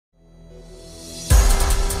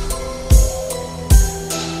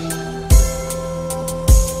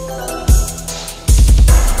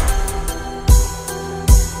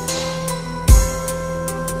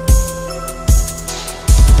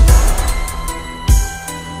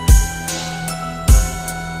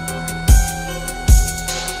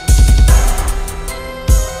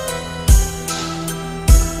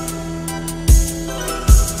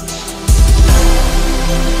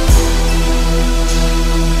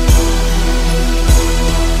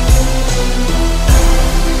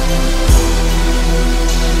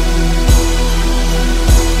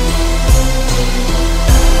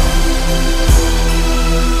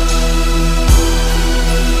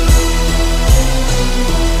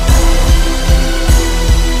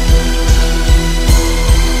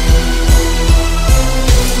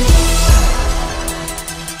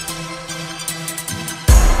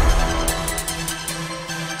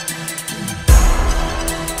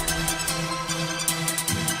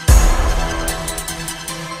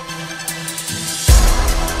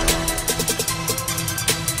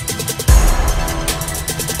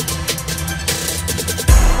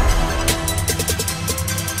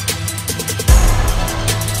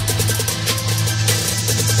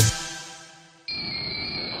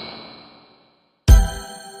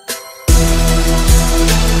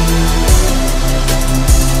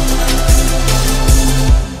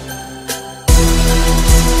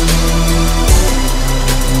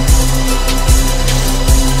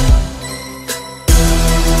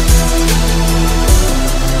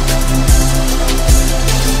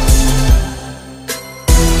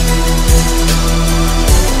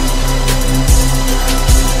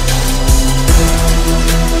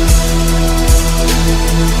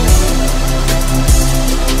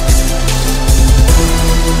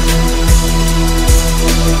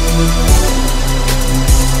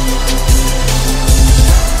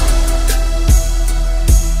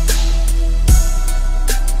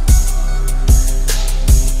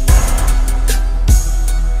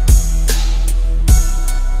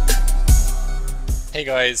Hey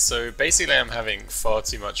guys, so basically I'm having far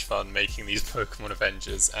too much fun making these Pokemon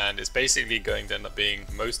Avengers, and it's basically going to end up being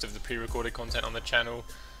most of the pre-recorded content on the channel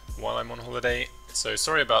while I'm on holiday, so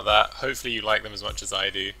sorry about that. Hopefully you like them as much as I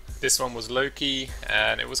do. This one was Loki,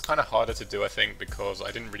 and it was kind of harder to do I think because I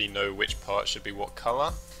didn't really know which part should be what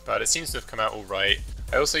colour, but it seems to have come out alright.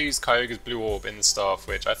 I also used Kyogre's blue orb in the staff,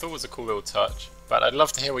 which I thought was a cool little touch, but I'd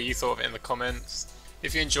love to hear what you thought of it in the comments.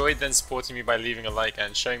 If you enjoyed, then supporting me by leaving a like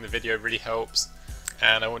and sharing the video really helps.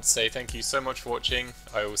 And I want to say thank you so much for watching.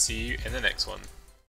 I will see you in the next one.